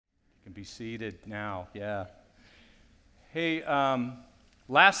can be seated now, yeah. Hey,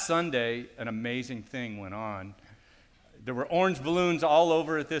 last Sunday, an amazing thing went on. There were orange balloons all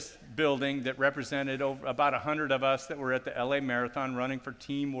over this building that represented about 100 of us that were at the LA Marathon running for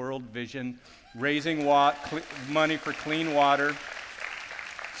Team World Vision, raising money for clean water.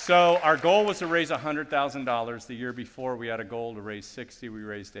 So our goal was to raise $100,000. The year before, we had a goal to raise 60. We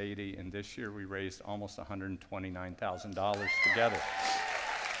raised 80, and this year we raised almost $129,000 together.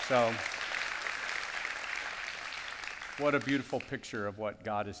 So what a beautiful picture of what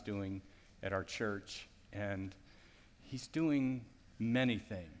God is doing at our church. And He's doing many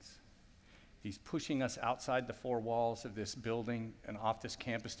things. He's pushing us outside the four walls of this building and off this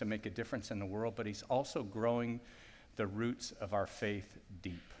campus to make a difference in the world, but He's also growing the roots of our faith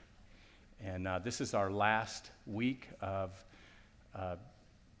deep. And this is our last week of a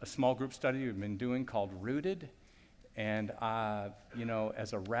small group study we've been doing called Rooted. And,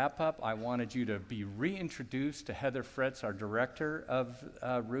 as a wrap-up, I wanted you to be reintroduced to Heather Fretz, our director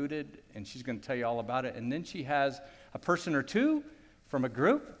of Rooted, and she's going to tell you all about it. And then she has a person or two from a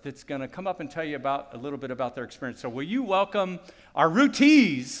group that's going to come up and tell you a little bit about their experience. So will you welcome our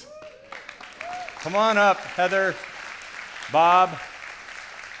Rooties? Come on up, Heather, Bob.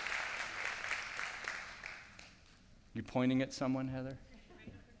 You pointing at someone, Heather?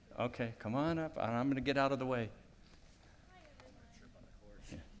 Okay, come on up. I'm going to get out of the way.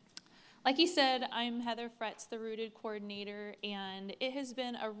 Like he said, I'm Heather Fretz, the Rooted coordinator, and it has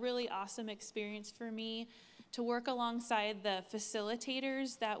been a really awesome experience for me to work alongside the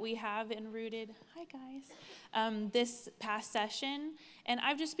facilitators that we have in Rooted. Hi, guys. This past session, and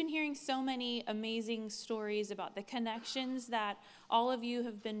I've just been hearing so many amazing stories about the connections that all of you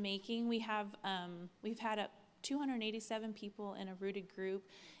have been making. We've had 287 people in a Rooted group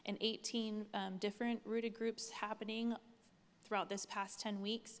and 18 different Rooted groups happening throughout this past 10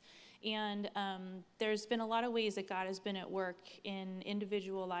 weeks. And there's been a lot of ways that God has been at work in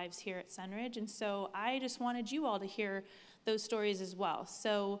individual lives here at Sunridge. And so I just wanted you all to hear those stories as well.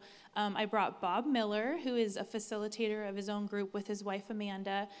 So I brought Bob Miller, who is a facilitator of his own group with his wife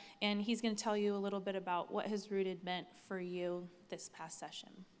Amanda, and he's going to tell you a little bit about what has Rooted meant for you this past session.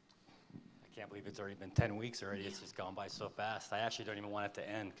 I can't believe it's already been 10 weeks already. It's just gone by so fast. I actually don't even want it to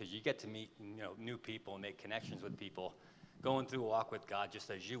end because you get to meet new people and make connections with people going through a walk with God just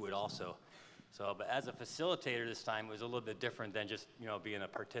as you would also. So, but as a facilitator this time, it was a little bit different than just being a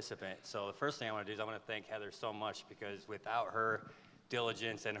participant. So the first thing I want to do is I want to thank Heather so much because without her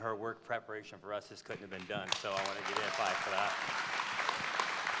diligence and her work preparation for us, this couldn't have been done. So I want to give you a five for that.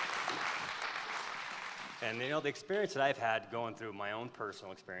 And the experience that I've had going through my own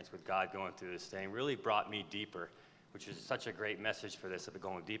personal experience with God going through this thing really brought me deeper, which is such a great message for this, of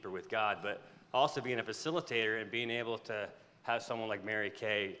going deeper with God. But also being a facilitator and being able to have someone like Mary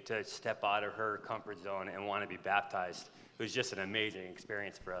Kay to step out of her comfort zone and want to be baptized, it was just an amazing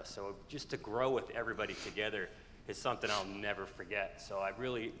experience for us. So just to grow with everybody together is something I'll never forget. So I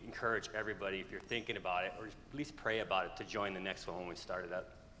really encourage everybody, if you're thinking about it, or at least pray about it, to join the next one when we start it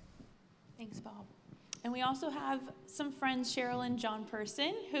up. Thanks, Bob. And we also have some friends, Cheryl and John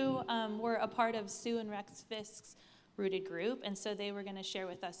Person, who were a part of Sue and Rex Fisk's Rooted group, and so they were going to share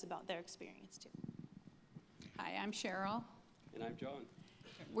with us about their experience too. Hi, I'm Cheryl. And I'm John.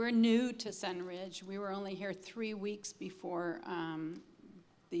 We're new to Sunridge. We were only here 3 weeks before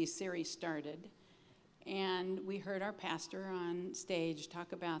the series started, and we heard our pastor on stage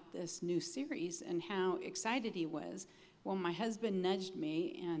talk about this new series and how excited he was. Well, my husband nudged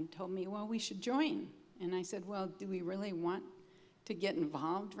me and told me, well, we should join. And I said, well, do we really want to get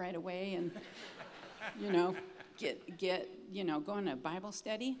involved right away and, get going to Bible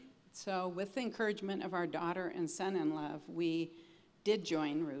study? So with the encouragement of our daughter and son-in-law, we did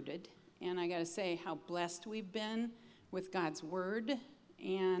join Rooted. And I got to say how blessed we've been with God's word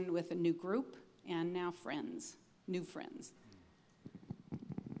and with a new group and now new friends.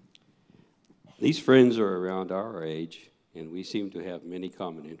 These friends are around our age, and we seem to have many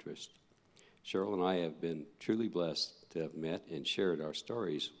common interests. Cheryl and I have been truly blessed to have met and shared our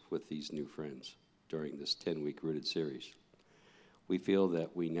stories with these new friends during this 10-week Rooted series. We feel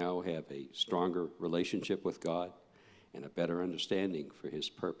that we now have a stronger relationship with God and a better understanding for His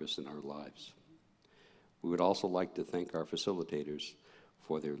purpose in our lives. We would also like to thank our facilitators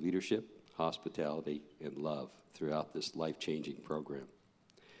for their leadership, hospitality, and love throughout this life-changing program.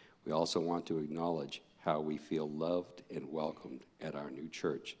 We also want to acknowledge how we feel loved and welcomed at our new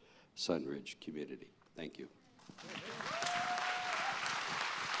church, Sunridge Community. Thank you.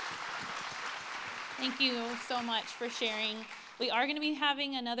 Thank you so much for sharing. We are going to be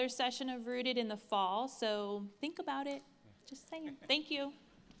having another session of Rooted in the fall, so think about it. Just saying. Thank you.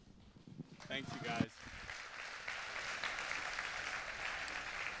 Thanks, you guys.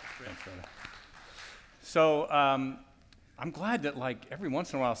 Thanks, brother. So I'm glad that like every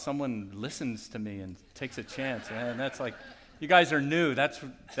once in a while someone listens to me and takes a chance. And that's like, you guys are new.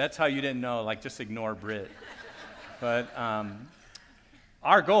 That's how you didn't know. Like, just ignore Brit. But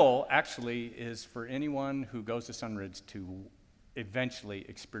our goal actually is for anyone who goes to Sunridge to eventually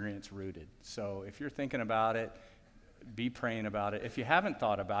experience Rooted. So if you're thinking about it, be praying about it. If you haven't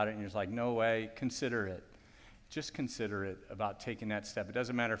thought about it and you're just like, no way, consider it. Just consider it about taking that step. It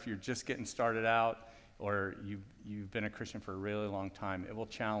doesn't matter if you're just getting started out or you've been a Christian for a really long time. It will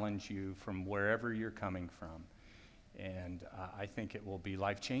challenge you from wherever you're coming from. And I think it will be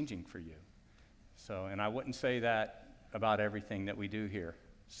life-changing for you. So, and I wouldn't say that about everything that we do here.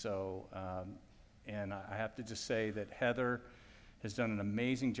 So, and I have to just say that Heather has done an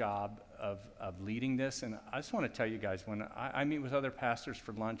amazing job of leading this. And I just want to tell you guys, when I meet with other pastors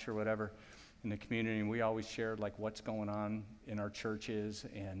for lunch or whatever in the community, and we always share like what's going on in our churches,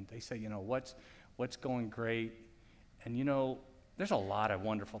 and they say, you know, what's going great. And you know, there's a lot of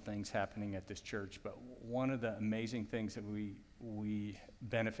wonderful things happening at this church, but one of the amazing things that we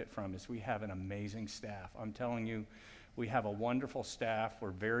benefit from is we have an amazing staff. I'm telling you, we have a wonderful staff. We're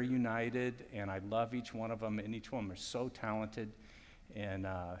very united, and I love each one of them, and each one of them are so talented. And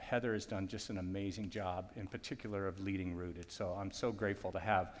Heather has done just an amazing job, in particular of leading Rooted. So I'm so grateful to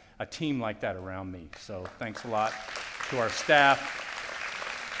have a team like that around me. So thanks a lot to our staff.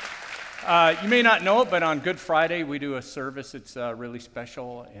 You may not know it, but on Good Friday we do a service. It's really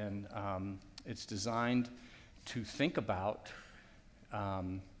special, and it's designed to think about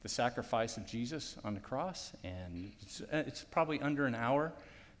the sacrifice of Jesus on the cross. And it's probably under an hour.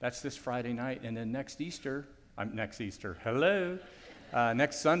 That's this Friday night. And then next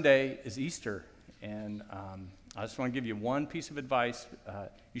Sunday is Easter. And I just want to give you one piece of advice.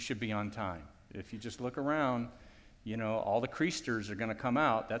 You should be on time. If you just look around, you know, all the creasters are going to come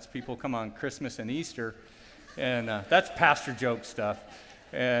out. That's people come on Christmas and Easter. And that's pastor joke stuff.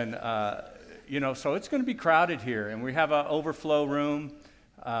 And, you know, so it's going to be crowded here. And we have an overflow room.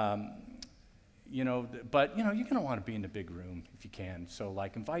 You know, but, you know, you're going to want to be in the big room if you can. So,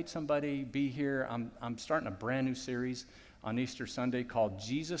 like, invite somebody, be here. I'm starting a brand new series on Easter Sunday called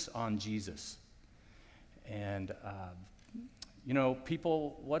Jesus on Jesus. And, you know,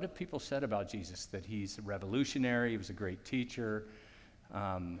 what have people said about Jesus? That he's a revolutionary, he was a great teacher,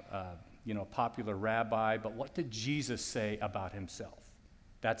 you know, popular rabbi. But what did Jesus say about himself?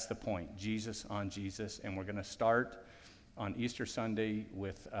 That's the point, Jesus on Jesus. And we're going to start on Easter Sunday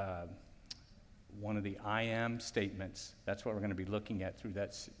with one of the I am statements. That's what we're going to be looking at through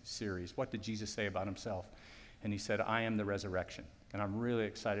that series. What did Jesus say about himself? And he said, I am the resurrection. And I'm really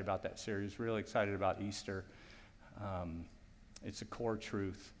excited about that series, really excited about Easter. It's a core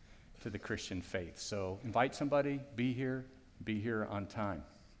truth to the Christian faith. So invite somebody, be here on time.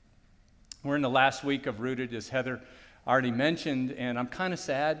 We're in the last week of Rooted, as Heather already mentioned, and I'm kind of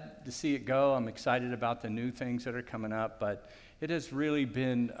sad to see it go. I'm excited about the new things that are coming up, but it has really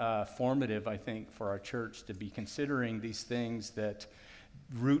been formative, I think, for our church to be considering these things that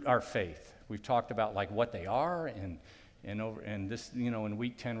root our faith. We've talked about like what they are, and this, you know, in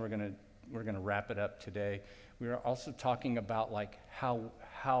week 10 we're gonna wrap it up today. We are also talking about like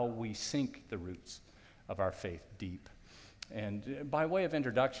how we sink the roots of our faith deep. And by way of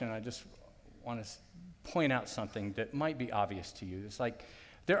introduction, I just want to point out something that might be obvious to you. It's like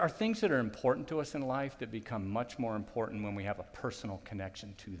there are things that are important to us in life that become much more important when we have a personal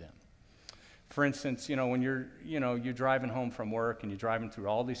connection to them. For instance, you know, when you're driving home from work and you're driving through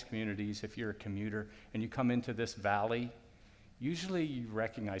all these communities, if you're a commuter and you come into this valley, usually you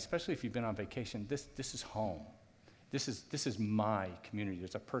recognize, especially if you've been on vacation, this is home. This is my community.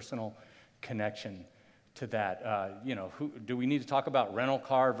 There's a personal connection to that. You know, do we need to talk about rental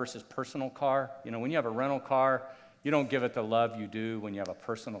car versus personal car? You know, when you have a rental car, you don't give it the love you do when you have a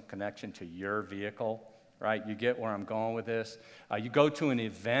personal connection to your vehicle, right? You get where I'm going with this. You go to an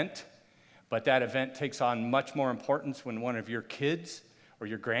event, but that event takes on much more importance when one of your kids or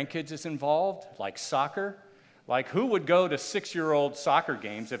your grandkids is involved, like soccer. Like, who would go to 6-year-old soccer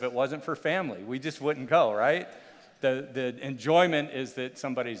games if it wasn't for family? We just wouldn't go, right? The enjoyment is that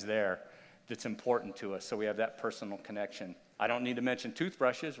somebody's there that's important to us, so we have that personal connection. I don't need to mention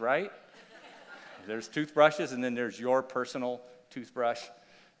toothbrushes, right? There's toothbrushes, and then there's your personal toothbrush,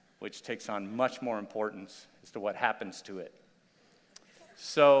 which takes on much more importance as to what happens to it.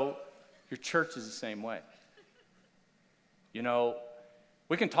 So your church is the same way. You know,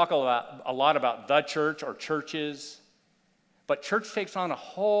 we can talk a lot about the church or churches, but church takes on a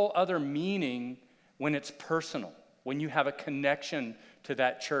whole other meaning when it's personal, when you have a connection to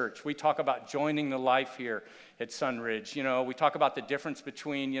that church. We talk about joining the life here at Sunridge. You know, we talk about the difference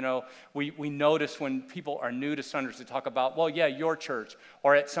between, you know, we notice when people are new to Sunridge, they talk about, well, yeah, your church,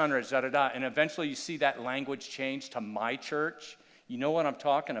 or at Sunridge, da-da-da. And eventually you see that language change to my church. You know what I'm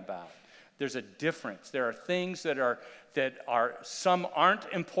talking about. There's a difference. There are things that are some aren't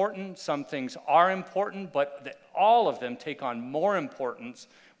important, some things are important, but all of them take on more importance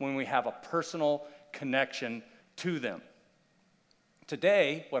when we have a personal connection to them.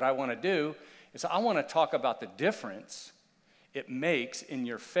 Today, what I want to do is I want to talk about the difference it makes in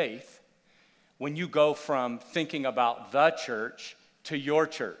your faith when you go from thinking about the church to your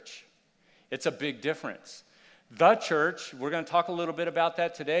church. It's a big difference. The church, we're going to talk a little bit about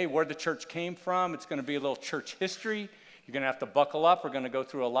that today, where the church came from. It's going to be a little church history. You're going to have to buckle up. We're going to go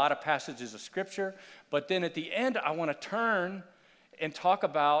through a lot of passages of Scripture. But then at the end, I want to turn and talk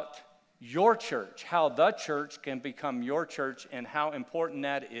about your church, how the church can become your church and how important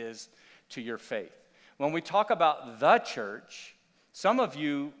that is to your faith. When we talk about the church, some of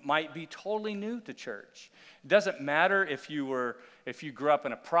you might be totally new to church. It doesn't matter if you grew up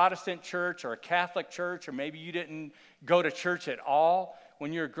in a Protestant church or a Catholic church, or maybe you didn't go to church at all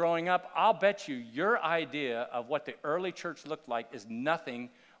when you were growing up. I'll bet you your idea of what the early church looked like is nothing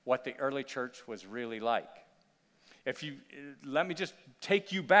what the early church was really like. Let me just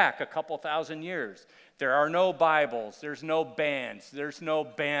take you back a couple thousand years. There are no Bibles, there's no bands, there's no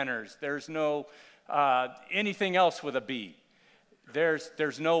banners, there's no anything else with a B.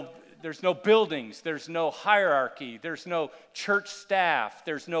 There's no buildings, there's no hierarchy, there's no church staff,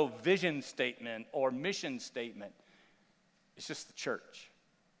 there's no vision statement or mission statement. It's just the church.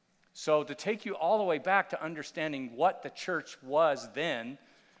 So to take you all the way back to understanding what the church was then,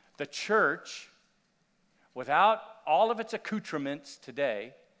 the church, without all of its accoutrements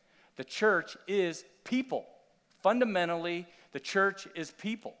today, the church is people. Fundamentally, the church is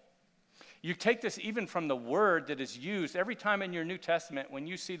people. You take this even from the word that is used every time in your New Testament. When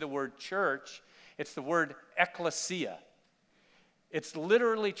you see the word church, it's the word ecclesia. It's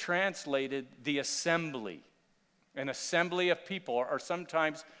literally translated the assembly. An assembly of people are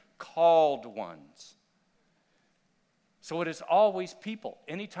sometimes called ones. So it is always people.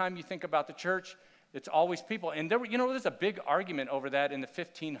 Anytime you think about the church, it's always people. And there's a big argument over that in the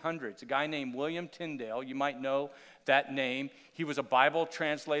 1500s. A guy named William Tyndale, you might know that name. He was a Bible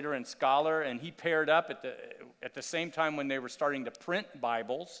translator and scholar, and he paired up at the same time when they were starting to print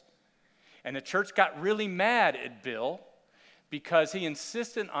Bibles. And the church got really mad at Bill because he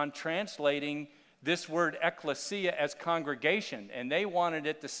insisted on translating this word ecclesia as congregation, and they wanted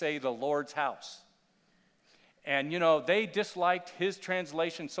it to say the Lord's house. And, they disliked his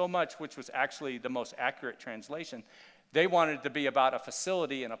translation so much, which was actually the most accurate translation. They wanted it to be about a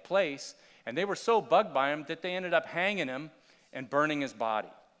facility and a place, and they were so bugged by him that they ended up hanging him and burning his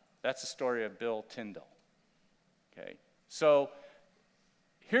body. That's the story of Bill Tyndale. Okay, so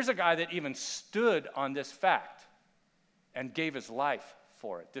here's a guy that even stood on this fact and gave his life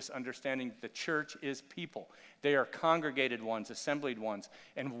for it, this understanding that the church is people. They are congregated ones, assembled ones.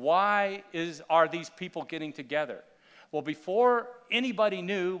 And why are these people getting together? Well, before anybody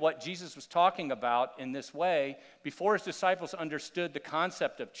knew what Jesus was talking about in this way, before his disciples understood the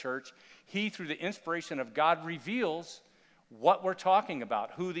concept of church, he, through the inspiration of God, reveals what we're talking about,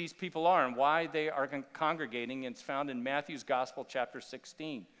 who these people are and why they are congregating. It's found in Matthew's Gospel, chapter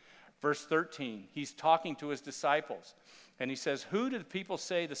 16, verse 13. He's talking to his disciples. And he says, who do the people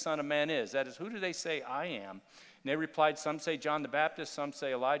say the Son of Man is? That is, who do they say I am? And they replied, some say John the Baptist, some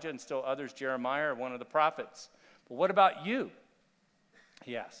say Elijah, and still others Jeremiah or one of the prophets. But what about you?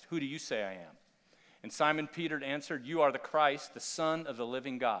 He asked, who do you say I am? And Simon Peter answered, you are the Christ, the Son of the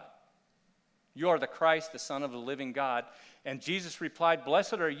living God. You are the Christ, the Son of the living God. And Jesus replied,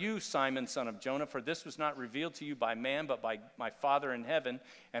 blessed are you, Simon, son of Jonah, for this was not revealed to you by man, but by my Father in heaven.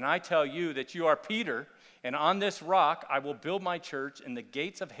 And I tell you that you are Peter, and on this rock I will build my church, and the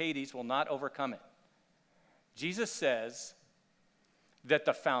gates of Hades will not overcome it. Jesus says that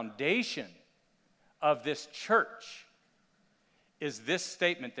the foundation of this church is this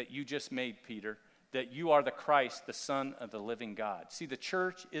statement that you just made, Peter, that you are the Christ, the Son of the living God. See, the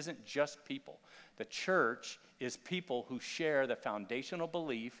church isn't just people. The church is people who share the foundational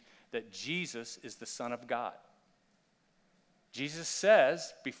belief that Jesus is the Son of God. Jesus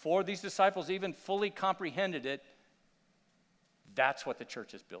says, before these disciples even fully comprehended it, that's what the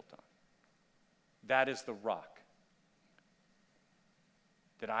church is built on. That is the rock.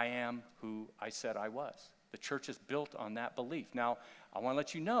 That I am who I said I was. The church is built on that belief. Now, I want to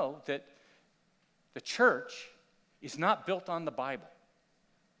let you know that the church is not built on the Bible.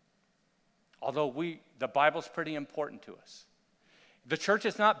 Although the Bible's pretty important to us. The church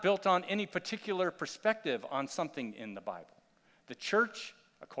is not built on any particular perspective on something in the Bible. The church,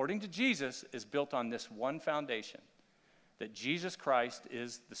 according to Jesus, is built on this one foundation, that Jesus Christ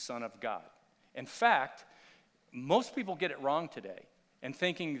is the Son of God. In fact, most people get it wrong today and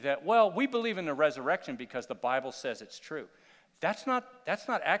thinking that, well, we believe in the resurrection because the Bible says it's true. That's not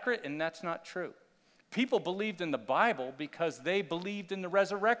accurate, and that's not true. People believed in the Bible because they believed in the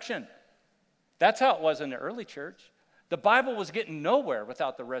resurrection. That's how it was in the early church. The Bible was getting nowhere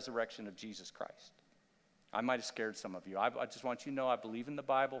without the resurrection of Jesus Christ. I might have scared some of you. I just want you to know I believe in the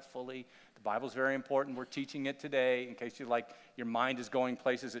Bible fully. The Bible's very important. We're teaching it today in case your mind is going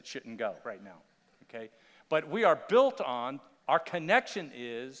places it shouldn't go right now. Okay? But we are built on, our connection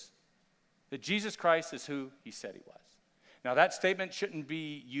is that Jesus Christ is who he said he was. Now, that statement shouldn't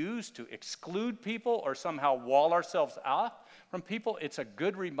be used to exclude people or somehow wall ourselves off from people. It's a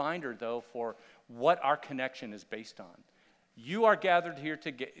good reminder, though, for what our connection is based on. You are gathered here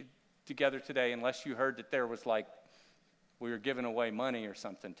together today, unless you heard that there was we were giving away money or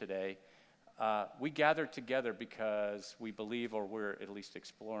something today. We gathered together because we believe, or we're at least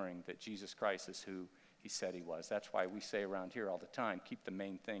exploring, that Jesus Christ is who he said he was. That's why we say around here all the time, keep the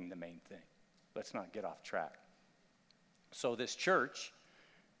main thing the main thing. Let's not get off track. So this church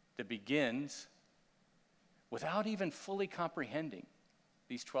that begins without even fully comprehending,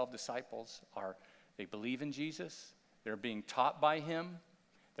 these 12 disciples they believe in Jesus, they're being taught by him,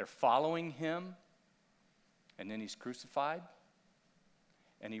 they're following him, and then he's crucified,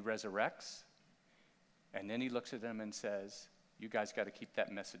 and he resurrects, and then he looks at them and says, you guys got to keep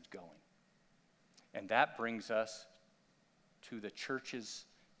that message going. And that brings us to the church's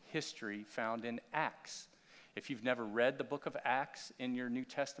history found in Acts. If you've never read the book of Acts in your New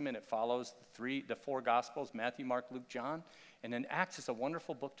Testament, it follows the four Gospels, Matthew, Mark, Luke, John. And then Acts is a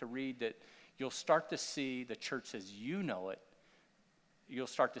wonderful book to read that you'll start to see the church as you know it. You'll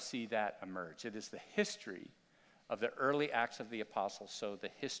start to see that emerge. It is the history of the early Acts of the Apostles, so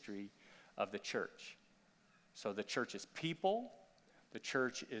the history of the church. So the church is people. The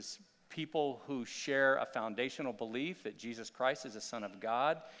church is people who share a foundational belief that Jesus Christ is the Son of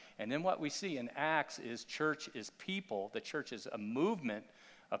God. And then what we see in Acts is church is people. The church is a movement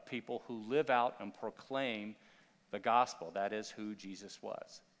of people who live out and proclaim the gospel. That is who Jesus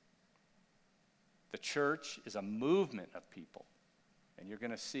was. The church is a movement of people. And you're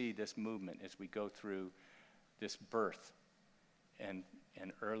going to see this movement as we go through this birth and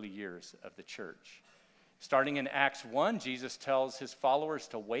early years of the church. Starting in Acts 1, Jesus tells his followers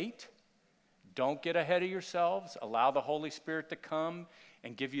to wait. Don't get ahead of yourselves. Allow the Holy Spirit to come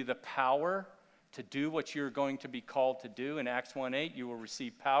and give you the power to do what you're going to be called to do. In Acts 1:8, you will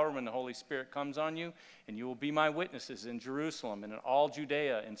receive power when the Holy Spirit comes on you, and you will be my witnesses in Jerusalem and in all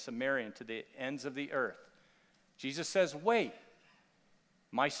Judea and Samaria and to the ends of the earth. Jesus says, wait.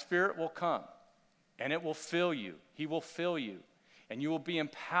 My Spirit will come, and it will fill you. He will fill you, and you will be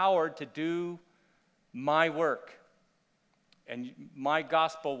empowered to do my work. And my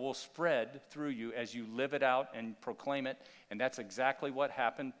gospel will spread through you as you live it out and proclaim it. And that's exactly what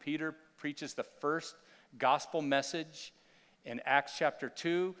happened. Peter preaches the first gospel message in Acts chapter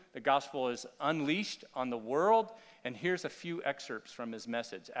 2. The gospel is unleashed on the world. And here's a few excerpts from his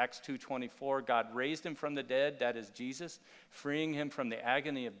message. Acts 2:24, God raised him from the dead, that is Jesus, freeing him from the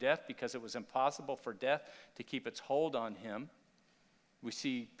agony of death because it was impossible for death to keep its hold on him. We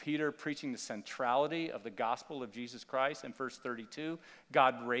see Peter preaching the centrality of the gospel of Jesus Christ in verse 32.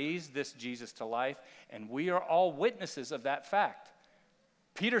 God raised this Jesus to life, and we are all witnesses of that fact.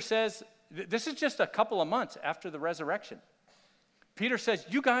 Peter says, this is just a couple of months after the resurrection. Peter says,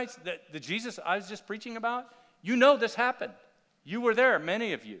 you guys, the Jesus I was just preaching about, you know this happened. You were there,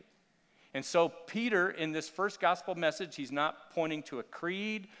 many of you. And so Peter, in this first gospel message, he's not pointing to a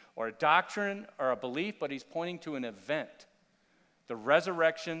creed or a doctrine or a belief, but he's pointing to an event. The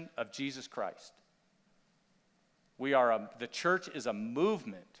resurrection of Jesus Christ. The church is a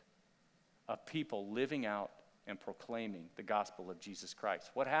movement of people living out and proclaiming the gospel of Jesus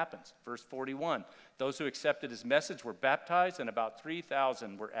Christ. What happens? Verse 41, those who accepted his message were baptized, and about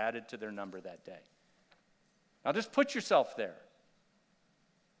 3,000 were added to their number that day. Now just put yourself there.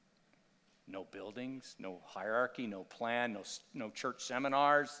 No buildings, no hierarchy, no plan, no church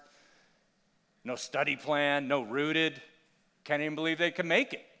seminars, no study plan, no rooted. Can't even believe they can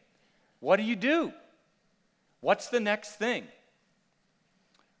make it. What do you do? What's the next thing?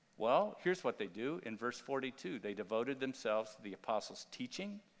 Well, here's what they do. In verse 42, they devoted themselves to the apostles'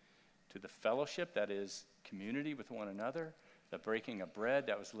 teaching, to the fellowship, that is community with one another, the breaking of bread,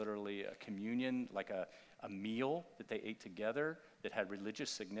 that was literally a communion, like a meal that they ate together that had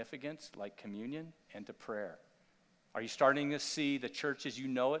religious significance, like communion, and to prayer. Are you starting to see the church as you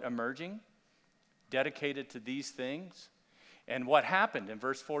know it emerging, dedicated to these things? And what happened in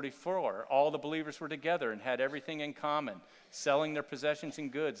verse 44? All the believers were together and had everything in common, selling their possessions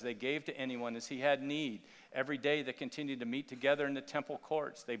and goods. They gave to anyone as he had need. Every day they continued to meet together in the temple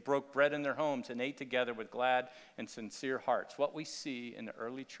courts. They broke bread in their homes and ate together with glad and sincere hearts. What we see in the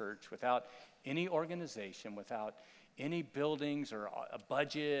early church, without any organization, without any buildings or a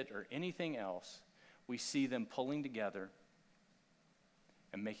budget or anything else, we see them pulling together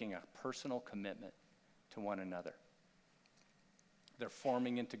and making a personal commitment to one another. They're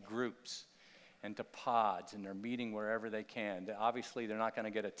forming into groups and to pods, and they're meeting wherever they can. Obviously, they're not going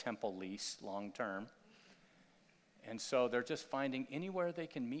to get a temple lease long term. And so they're just finding anywhere they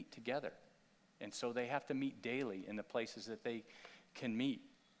can meet together. And so they have to meet daily in the places that they can meet.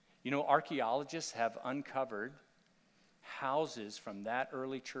 You know, archaeologists have uncovered houses from that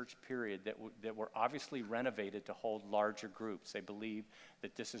early church period that were obviously renovated to hold larger groups. They believe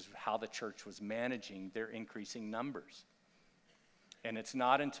that this is how the church was managing their increasing numbers. And it's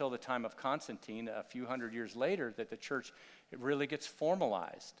not until the time of Constantine, a few hundred years later, that the church really gets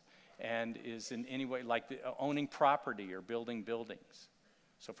formalized and is in any way like owning property or building buildings.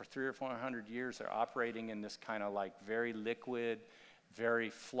 So for 300 or 400 years, they're operating in this kind of like very liquid,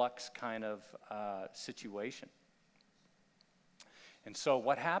 very flux kind of situation. And so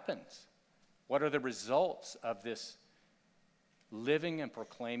what happens? What are the results of this living and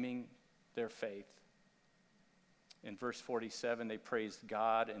proclaiming their faith? In verse 47, they praised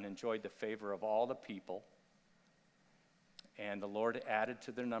God and enjoyed the favor of all the people. And the Lord added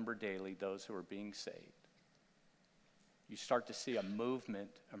to their number daily those who were being saved. You start to see a movement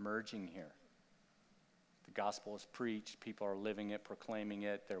emerging here. The gospel is preached. People are living it, proclaiming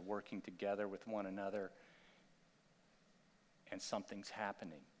it. They're working together with one another. And something's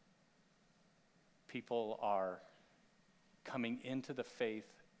happening. People are coming into the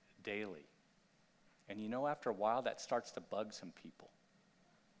faith daily. And you know, after a while, that starts to bug some people.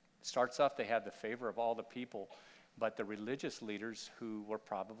 It starts off, they have the favor of all the people, but the religious leaders who were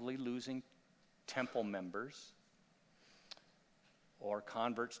probably losing temple members or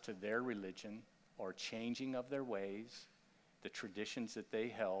converts to their religion or changing of their ways, the traditions that they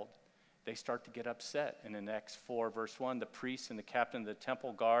held, they start to get upset. And in Acts 4, verse 1, the priests and the captain of the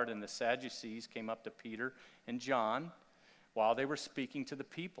temple guard and the Sadducees came up to Peter and John while they were speaking to the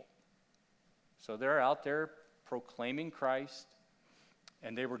people. So they're out there proclaiming Christ,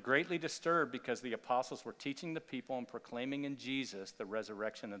 and they were greatly disturbed because the apostles were teaching the people and proclaiming in Jesus the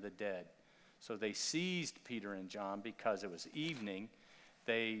resurrection of the dead. So they seized Peter and John because it was evening.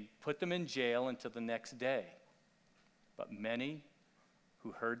 They put them in jail until the next day. But many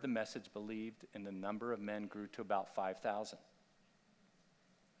who heard the message believed, and the number of men grew to about 5,000.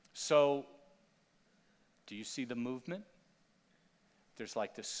 So, do you see the movement? There's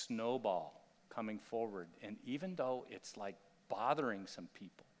like this snowball coming forward, and even though it's like bothering some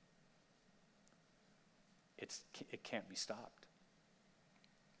people, it can't be stopped.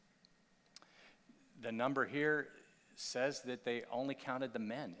 The number here says that they only counted the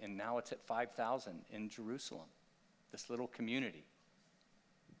men, and now it's at 5,000 in Jerusalem, this little community,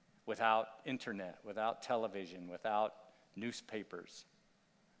 without internet, without television, without newspapers.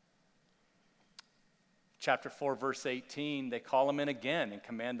 Chapter 4, verse 18, they call them in again and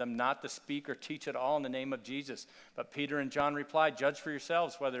command them not to speak or teach at all in the name of Jesus. But Peter and John replied, "Judge for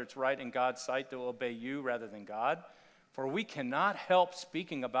yourselves whether it's right in God's sight to obey you rather than God. For we cannot help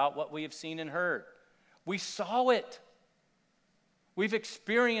speaking about what we have seen and heard. We saw it. We've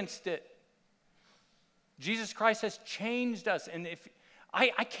experienced it. Jesus Christ has changed us. And if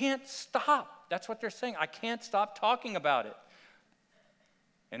I can't stop. That's what they're saying. I can't stop talking about it."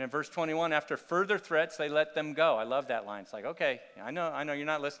 And in verse 21, after further threats, they let them go. I love that line. It's like, okay, I know you're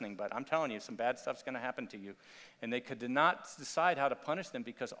not listening, but I'm telling you, some bad stuff's going to happen to you. And they could not decide how to punish them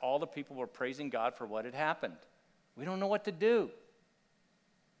because all the people were praising God for what had happened. We don't know what to do.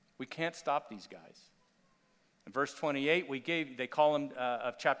 We can't stop these guys. In verse 28, they call them,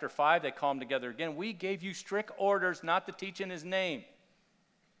 of chapter 5, they call them together again. "We gave you strict orders not to teach in his name.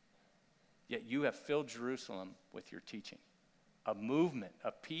 Yet you have filled Jerusalem with your teaching." A movement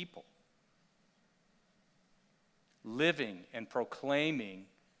of people living and proclaiming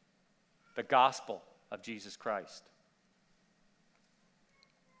the gospel of Jesus Christ.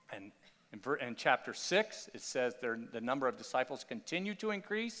 And in chapter 6, it says the number of disciples continue to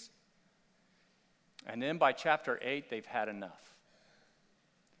increase. And then by chapter 8, they've had enough.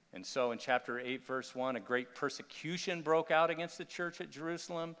 And so in chapter 8, verse 1, a great persecution broke out against the church at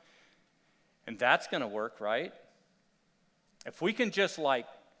Jerusalem. And that's going to work, right? If we can just like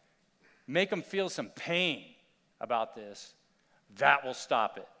make them feel some pain, about this, that will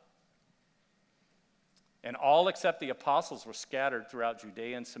stop it. And all except the apostles were scattered throughout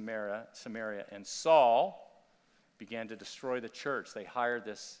Judea and Samaria, and Saul began to destroy the church. They hired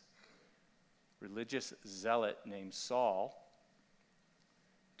this religious zealot named Saul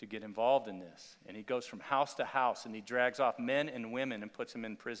to get involved in this. And he goes from house to house, and he drags off men and women and puts them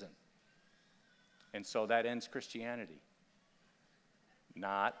in prison. And so that ends Christianity.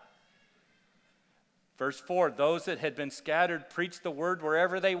 Not. Verse 4, those that had been scattered preached the word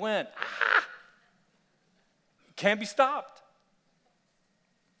wherever they went. Can't be stopped.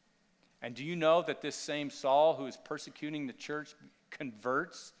 And do you know that this same Saul who is persecuting the church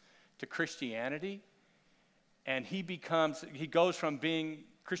converts to Christianity? And he goes from being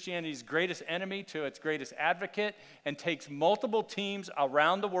Christianity's greatest enemy to its greatest advocate, and takes multiple teams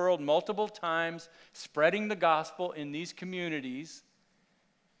around the world multiple times, spreading the gospel in these communities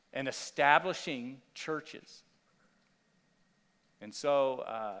and establishing churches. And so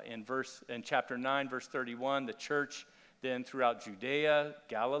in chapter 9, verse 31, the church then throughout Judea,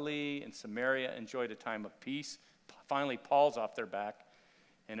 Galilee, and Samaria enjoyed a time of peace. Finally, Paul's off their back,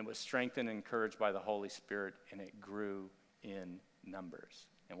 and it was strengthened and encouraged by the Holy Spirit, and it grew in numbers.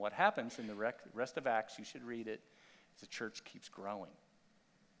 And what happens in the rest of Acts, you should read it, is the church keeps growing,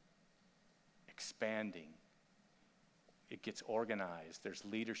 expanding. It gets organized. There's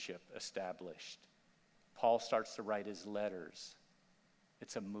leadership established. Paul starts to write his letters.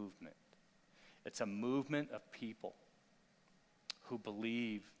 It's a movement. It's a movement of people who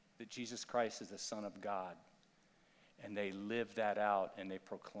believe that Jesus Christ is the Son of God. And they live that out and they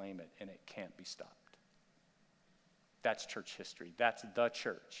proclaim it, and it can't be stopped. That's church history. That's the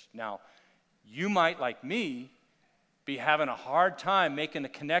church. Now, you might, like me, be having a hard time making the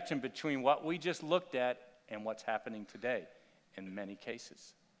connection between what we just looked at and what's happening today in many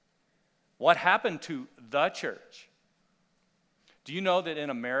cases. What happened to the church? Do you know that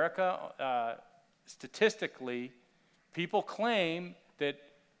in America, statistically, people claim that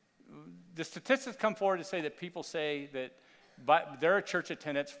the statistics come forward to say that people say that by their church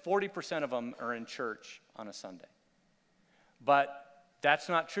attendance, 40% of them are in church on a Sunday. But that's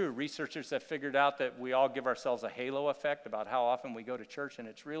not true. Researchers have figured out that we all give ourselves a halo effect about how often we go to church, and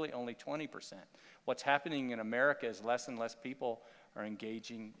it's really only 20%. What's happening in America is less and less people are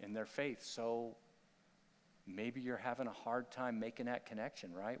engaging in their faith. So maybe you're having a hard time making that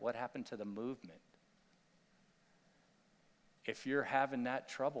connection, right? What happened to the movement? If you're having that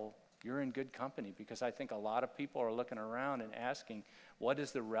trouble, you're in good company, because I think a lot of people are looking around and asking, what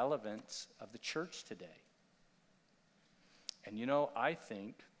is the relevance of the church today? And you know, I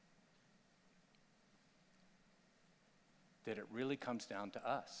think that it really comes down to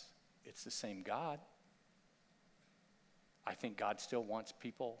us. It's the same God. I think God still wants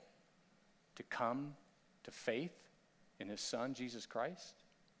people to come to faith in his Son, Jesus Christ.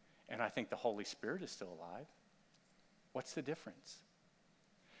 And I think the Holy Spirit is still alive. What's the difference?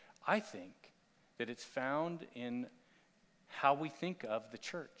 I think that it's found in how we think of the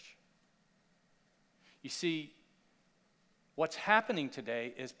church. You see, what's happening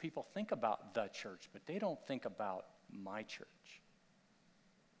today is people think about the church, but they don't think about my church.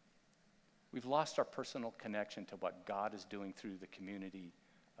 We've lost our personal connection to what God is doing through the community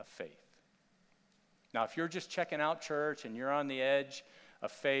of faith. Now, if you're just checking out church and you're on the edge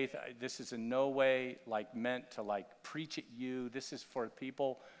of faith, this is in no way meant to preach at you. This is for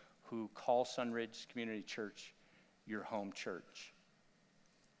people who call Sunridge Community Church your home church.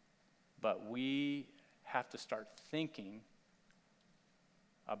 But we have to start thinking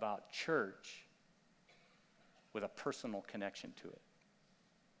about church with a personal connection to it.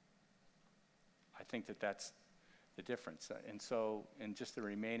 I think that that's the difference. And so in just the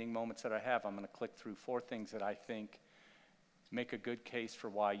remaining moments that I have, I'm going to click through 4 things that I think make a good case for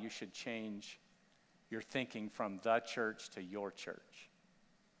why you should change your thinking from the church to your church.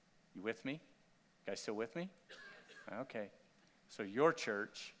 You with me? You guys still with me? Okay. So your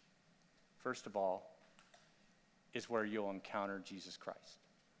church, first of all, is where you'll encounter Jesus Christ.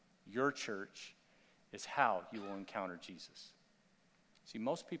 Your church is how you will encounter Jesus. See,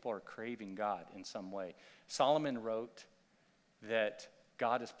 most people are craving God in some way. Solomon wrote that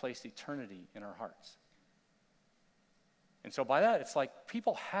God has placed eternity in our hearts. And so by that, it's like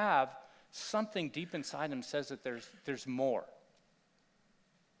people have something deep inside them says that there's more.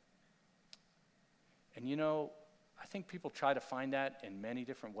 And you know, I think people try to find that in many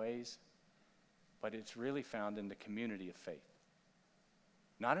different ways, but it's really found in the community of faith.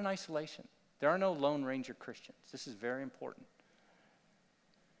 Not in isolation. There are no Lone Ranger Christians. This is very important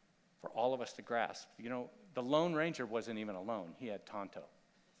for all of us to grasp. You know, the Lone Ranger wasn't even alone. He had Tonto.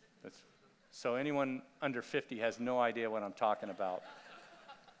 So anyone under 50 has no idea what I'm talking about.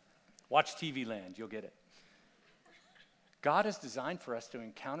 Watch TV Land, you'll get it. God is designed for us to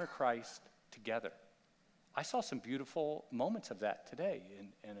encounter Christ together. I saw some beautiful moments of that today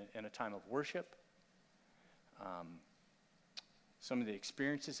in a time of worship. Some of the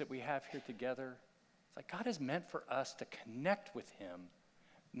experiences that we have here together. It's like God is meant for us to connect with him,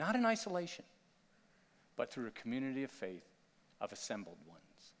 not in isolation, but through a community of faith of assembled ones.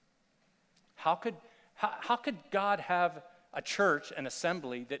 How could God have a church, an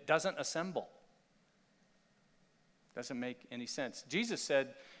assembly that doesn't assemble? Doesn't make any sense. Jesus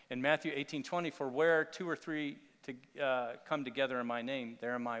said in Matthew 18:20, "For where 2 or 3 come together in my name,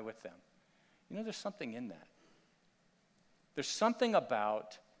 there am I with them." You know, there's something in that. There's something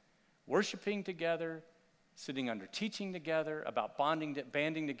about worshiping together, sitting under teaching together, about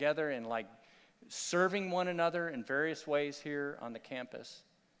banding together and like serving one another in various ways here on the campus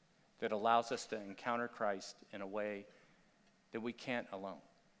that allows us to encounter Christ in a way that we can't alone.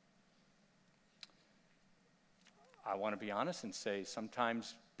 I want to be honest and say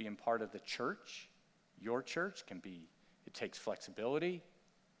sometimes being part of the church, your church, it takes flexibility,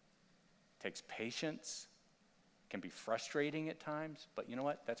 it takes patience, it can be frustrating at times, but you know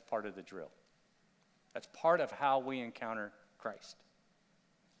what? That's part of the drill. That's part of how we encounter Christ.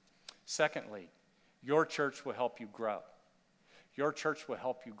 Secondly, your church will help you grow. Your church will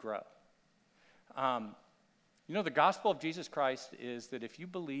help you grow. You know, the gospel of Jesus Christ is that if you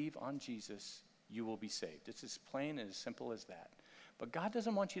believe on Jesus, you will be saved. It's as plain and as simple as that. But God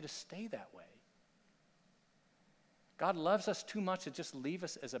doesn't want you to stay that way. God loves us too much to just leave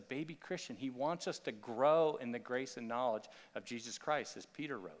us as a baby Christian. He wants us to grow in the grace and knowledge of Jesus Christ, as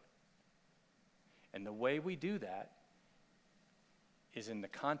Peter wrote. And the way we do that is in the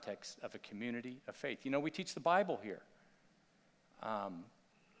context of a community of faith. You know, we teach the Bible here.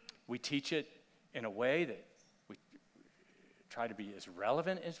 We teach it in a way that we try to be as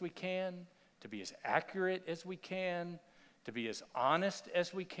relevant as we can, to be as accurate as we can, to be as honest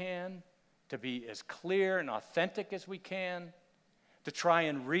as we can, to be as clear and authentic as we can, to try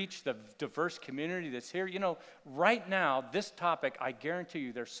and reach the diverse community that's here. You know, right now, this topic, I guarantee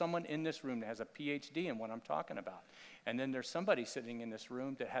you there's someone in this room that has a PhD in what I'm talking about. And then there's somebody sitting in this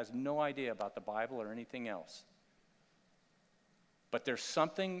room that has no idea about the Bible or anything else. But there's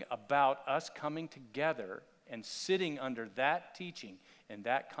something about us coming together and sitting under that teaching in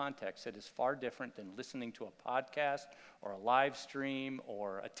that context that is far different than listening to a podcast or a live stream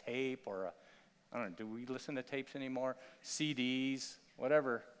or a tape or I don't know, do we listen to tapes anymore? CDs,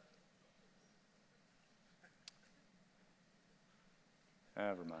 whatever.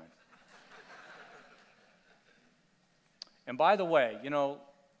 Never mind. And by the way, you know,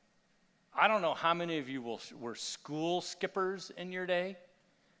 I don't know how many of you were school skippers in your day.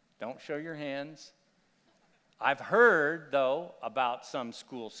 Don't show your hands. I've heard, though, about some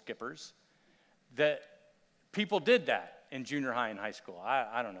school skippers that people did that in junior high and high school.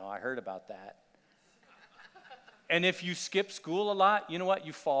 I don't know. I heard about that. And if you skip school a lot, you know what?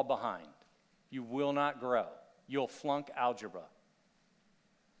 You fall behind. You will not grow. You'll flunk algebra.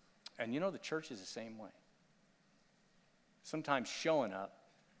 And you know, the church is the same way. Sometimes showing up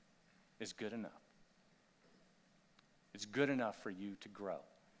is good enough. It's good enough for you to grow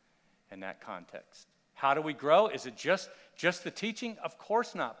in that context. How do we grow? Is it just the teaching? Of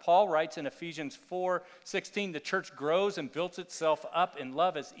course not. Paul writes in Ephesians 4:16, the church grows and builds itself up in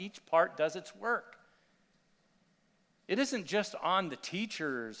love as each part does its work. It isn't just on the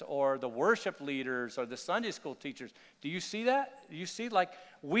teachers or the worship leaders or the Sunday school teachers. Do you see that? Do you see, like,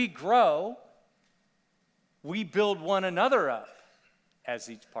 we grow, we build one another up as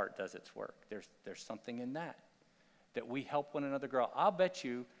each part does its work. There's something in that we help one another grow. I'll bet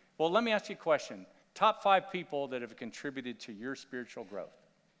you, well, let me ask you a question. Top 5 people that have contributed to your spiritual growth.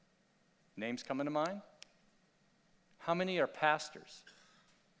 Names coming to mind? How many are pastors?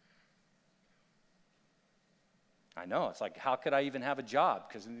 I know, it's like, how could I even have a job?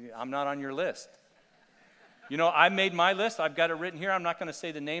 Because I'm not on your list. You know, I made my list. I've got it written here. I'm not going to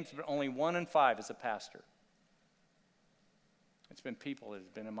say the names, but only 1 in 5 is a pastor. It's been people that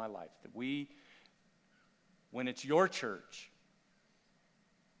have been in my life. That when it's your church,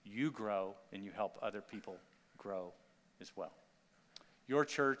 you grow and you help other people grow as well. Your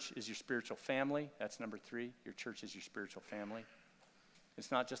church is your spiritual family. That's number 3. Your church is your spiritual family.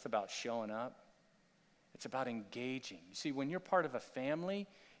 It's not just about showing up. It's about engaging. You see, when you're part of a family,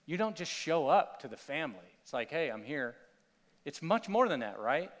 you don't just show up to the family. It's like, hey, I'm here. It's much more than that,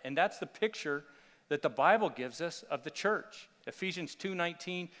 right? And that's the picture that the Bible gives us of the church. Ephesians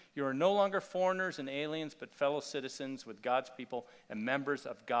 2:19, you are no longer foreigners and aliens, but fellow citizens with God's people and members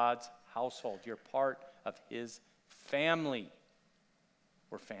of God's household. You're part of his family.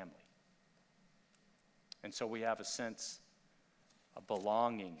 We're family. And so we have a sense of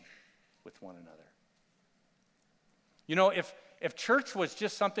belonging with one another. You know, if church was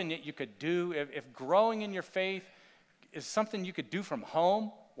just something that you could do, if growing in your faith is something you could do from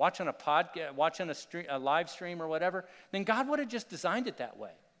home, watching a podcast, watching a live stream or whatever, then God would have just designed it that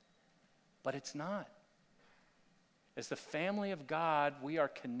way. But it's not. As the family of God, we are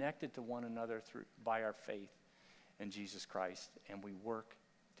connected to one another by our faith in Jesus Christ, and we work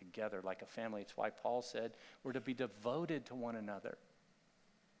together like a family. It's why Paul said we're to be devoted to one another,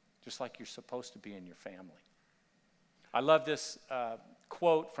 just like you're supposed to be in your family. I love this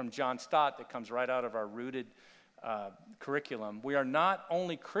quote from John Stott that comes right out of our Rooted curriculum. We are not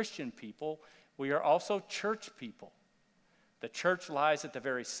only Christian people, we are also church people. The church lies at the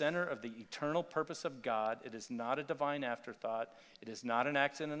very center of the eternal purpose of God. It is not a divine afterthought. It is not an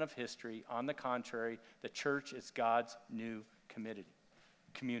accident of history. On the contrary, the church is God's new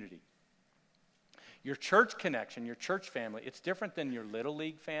community. Your church connection, your church family, it's different than your Little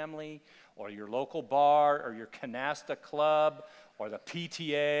League family or your local bar or your canasta club or the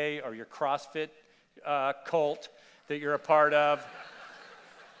PTA or your CrossFit cult that you're a part of.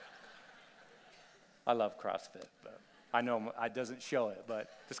 I love CrossFit, but I know it doesn't show it, but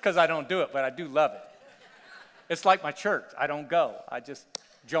it's because I don't do it, but I do love it. It's like my church. I don't go. I just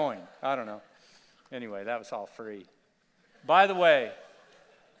join. I don't know. Anyway, that was all free. By the way,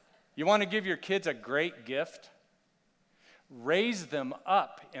 you want to give your kids a great gift? Raise them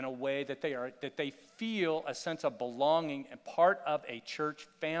up in a way that they feel a sense of belonging and part of a church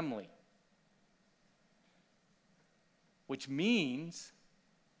family. Which means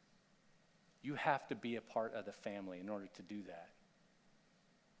you have to be a part of the family in order to do that.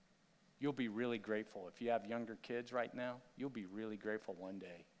 You'll be really grateful. If you have younger kids right now, you'll be really grateful one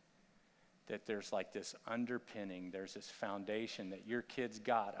day that there's like this underpinning, there's this foundation that your kids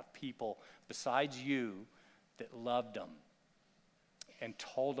got of people besides you that loved them and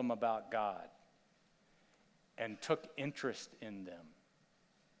told them about God and took interest in them.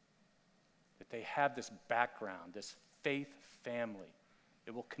 That they have this background, this faith family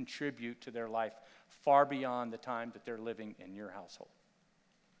that will contribute to their life far beyond the time that they're living in your household.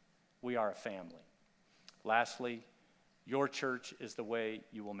 We are a family. Lastly, your church is the way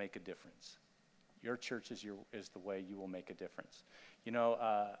you will make a difference. Your church is the way you will make a difference. You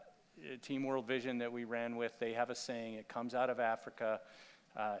know, Team World Vision that we ran with, they have a saying. It comes out of Africa.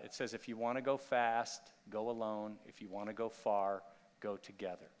 It says, if you want to go fast, go alone. If you want to go far, go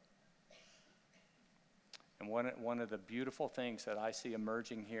together. And one of the beautiful things that I see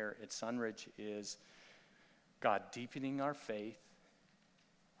emerging here at Sunridge is God deepening our faith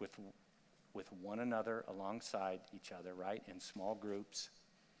with one another alongside each other, right, in small groups,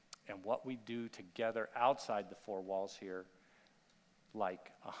 and what we do together outside the four walls here,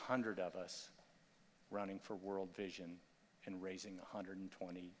 like 100 of us running for World Vision and raising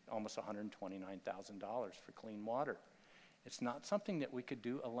almost $129,000 for clean water. It's not something that we could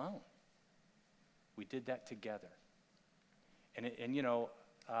do alone. We did that together. And you know,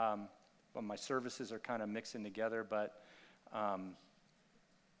 well, my services are kind of mixing together, but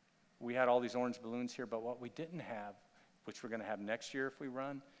we had all these orange balloons here, but what we didn't have, which we're going to have next year if we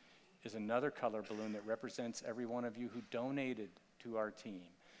run, is another color balloon that represents every one of you who donated to our team,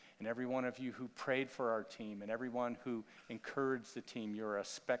 and every one of you who prayed for our team, and everyone who encouraged the team. You're a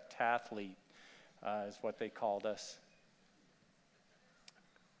spectathlete, is what they called us.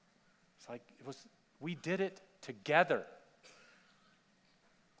 It's like we did it together.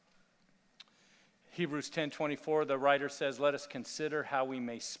 Hebrews 10:24, the writer says, let us consider how we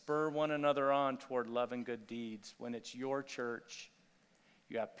may spur one another on toward love and good deeds. When it's your church,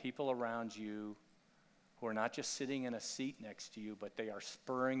 you have people around you who are not just sitting in a seat next to you, but they are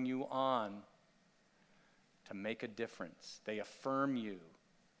spurring you on to make a difference. They affirm you.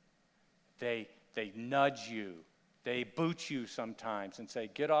 They nudge you. They boot you sometimes and say,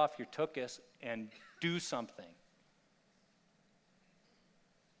 get off your tuchus and do something.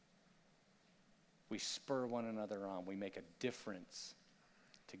 We spur one another on. We make a difference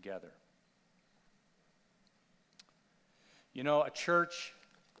together. You know, a church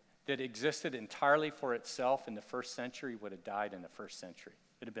that existed entirely for itself in the first century would have died in the first century.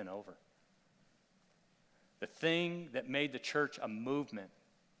 It would have been over. The thing that made the church a movement,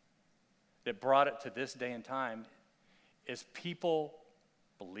 that brought it to this day and time, is people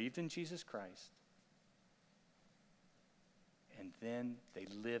believed in Jesus Christ, and then they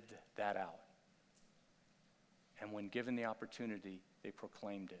lived that out. And when given the opportunity, they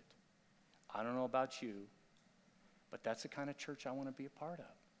proclaimed it. I don't know about you, but that's the kind of church I want to be a part of.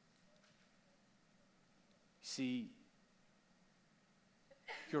 See,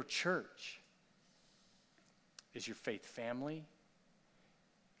 your church is your faith family.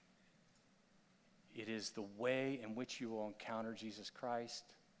 It is the way in which you will encounter Jesus Christ.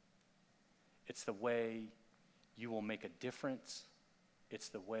 It's the way you will make a difference. It's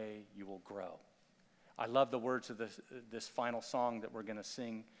the way you will grow. I love the words of this final song that we're going to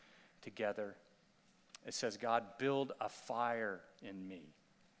sing together. It says, God, build a fire in me.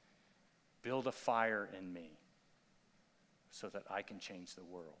 Build a fire in me so that I can change the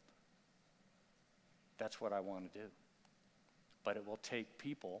world. That's what I want to do. But it will take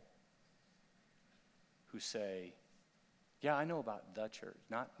people who say, yeah, I know about the church.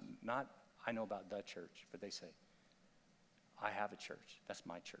 Not I know about the church, but they say, I have a church. That's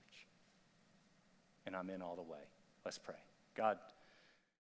my church. And I'm in all the way. Let's pray. God,